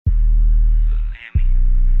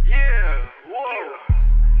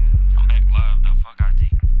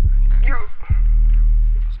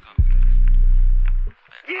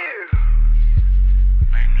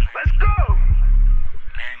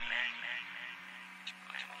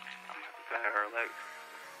like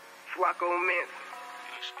Flakko Manson.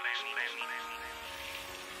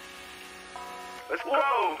 Let's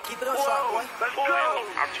go. Keep it up, shot boy. Let's go.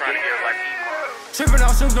 I'm trying to get like Trippin'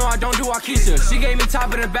 off shoes, no I don't do Akisha. She gave me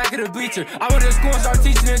top in the back of the bleacher. I went to school and started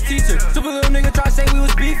teaching a teacher. Stupid little nigga try to say we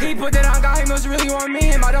was beefing. He put that on God, he must really want me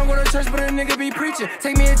him. I don't go to church, but a nigga be preaching.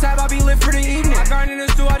 Take me a tab, I be lit for the evening. I grind in the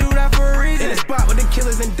stool, I do that for a reason. In the spot with the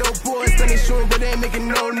killers and dope boys. Then they shooting, but they ain't making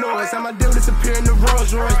no noise. I'ma do disappear in the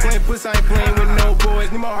Rolls Royce. Playing pussy, I ain't playing with no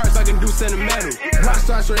boys. Need more hearts, I can do sentimental.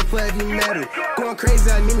 Rockstars, so they play heavy metal. Going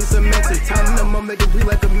crazy, I need me some mental. Time them, I'm making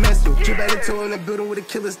bleed like a menstrual. Drip at the toe in the building with a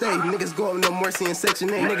killer stay. Niggas go up no mercy in section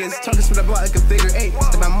 8. Niggas talking from the block like a figure 8.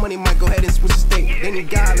 Step my money, might go ahead and switch the state. They need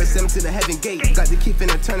God, let's send them to the heaven gate. Got to keep in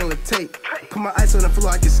a turning with tape. Put my ice on the floor,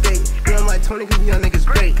 I can skate. Feeling like Tony, cause young niggas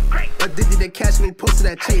great. Addicted to cash when he posted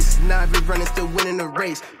that chase. Now I be running, still winning the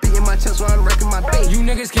race. Beating my chest while I'm wrecking my base. You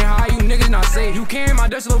niggas can't hide, you niggas not safe. You carrying my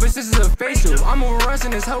dust a little bit, this is a facial. I'm over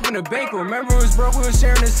rustin', it's helping the bank. Remember it was broke, we was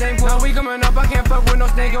sharing the same quote. Now we coming up, I can't fuck with no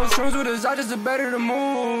snake. Yo, shrooms with us, I just the better to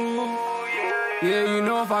move. Yeah, you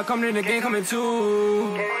know if I come to the game, coming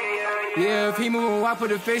too. Yeah, if he moving, I put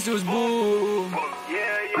the face to his boo.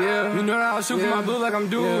 Yeah, you know that I'll shoot for my blue like I'm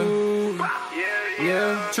due.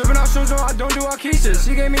 Yeah, trippin' off shoes, no I don't do Akisha.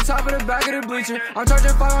 She gave me top in the back of the bleacher. I'm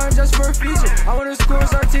charging 500 just for a feature. I went to school and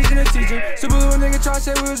started teaching a teacher. Super little nigga try to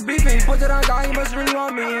say we was beefing. He put that on God, he must really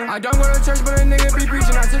want me. I don't go to church, but a nigga be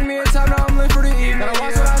preaching. I took me a time, now I'm lit for the evening. Gotta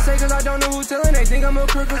watch what I say, cause I don't know who's telling. They think I'm a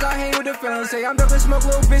crook, cause I hang with the fellas. Say I'm dumping smoke,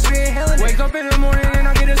 little bitch, we ain't hellin'. Wake up in the morning and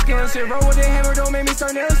I get a skin shit. Roll with the hammer, don't make me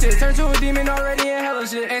start nailing shit. Turn to a demon already in hella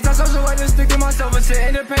shit. Anti-social, I just stick to myself and shit.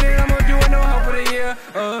 Independent, I'm gonna do it, no help for the year.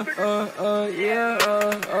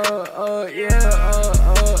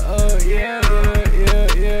 Yeah.